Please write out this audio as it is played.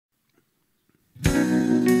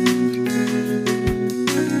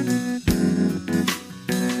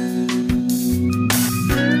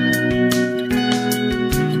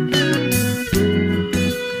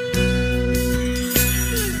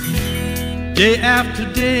Day after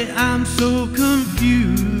day I'm so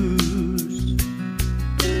confused,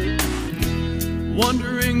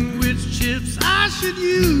 wondering which chips I should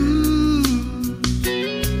use.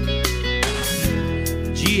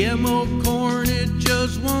 GMO corn, it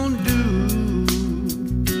just won't do.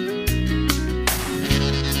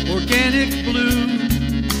 Organic blue,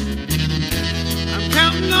 I'm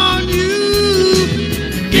counting on you.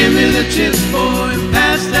 Give me the chips, boy, and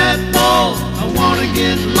pass that ball. I wanna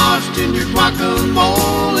get lost in your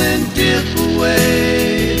guacamole and dip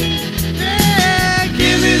away. Yeah,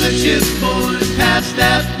 give me the chips, boy, and pass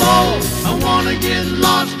that ball. I wanna get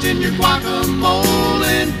lost in your guacamole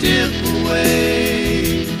and dip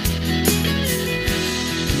away.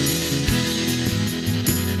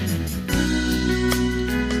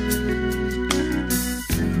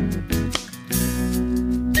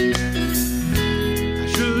 I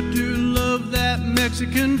sure do love that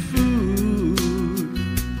Mexican food,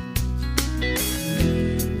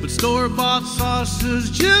 but store-bought sauce is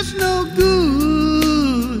just no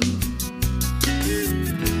good.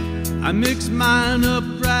 I mix mine up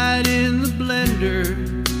right in the blender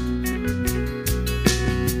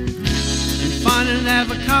and find an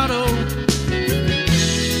avocado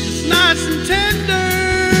that's nice and tender.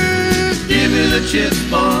 Give me the chips,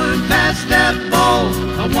 boy, and pass that ball.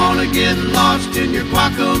 I wanna get lost in your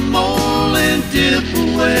guacamole and dip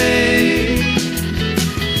away.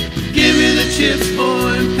 Give me the chips,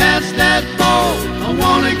 boy, and pass that ball. I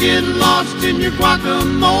wanna get lost in your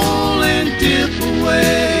guacamole and dip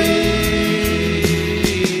away.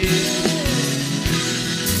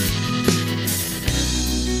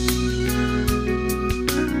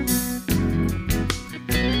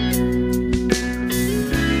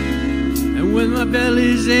 And when my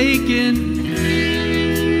belly's aching,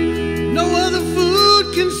 no other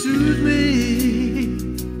food can soothe me.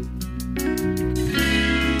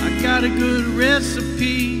 Got a good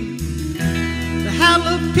recipe, the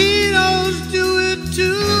jalapenos do it to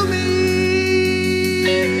me.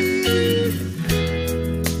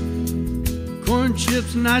 Corn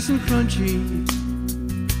chips nice and crunchy,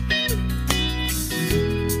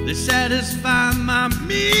 they satisfy my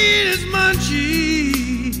meanest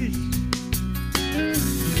munchies.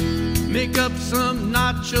 Make up some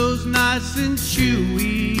nachos nice and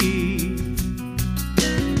chewy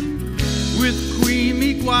with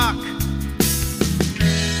creamy guac.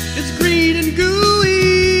 It's green and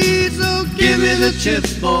gooey, so give me the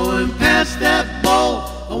chips, boy, and pass that ball.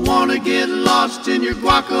 I wanna get lost in your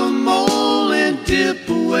guacamole and dip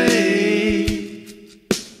away.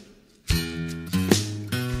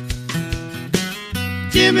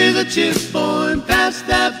 Give me the chips, boy, and pass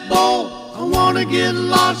that ball. I wanna get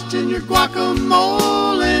lost in your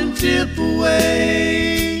guacamole and dip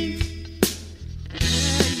away.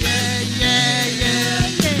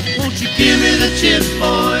 Give me the chips,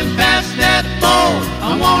 boy, and pass that ball.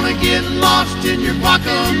 I wanna get lost in your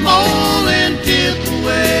guacamole and dip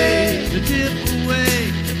away. Dip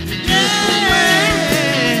away, dip away.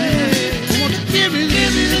 Won't you give me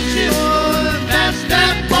the chips, boy, and pass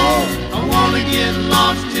that ball. I wanna get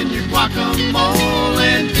lost in your guacamole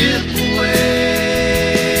and dip away.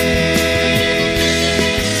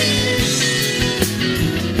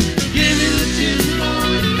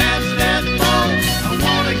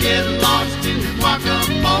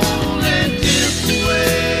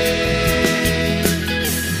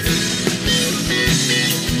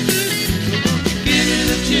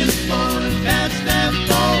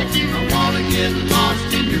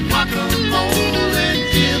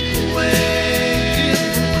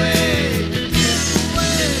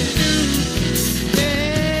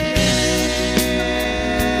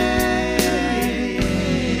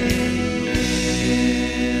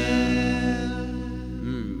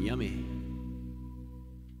 Yummy.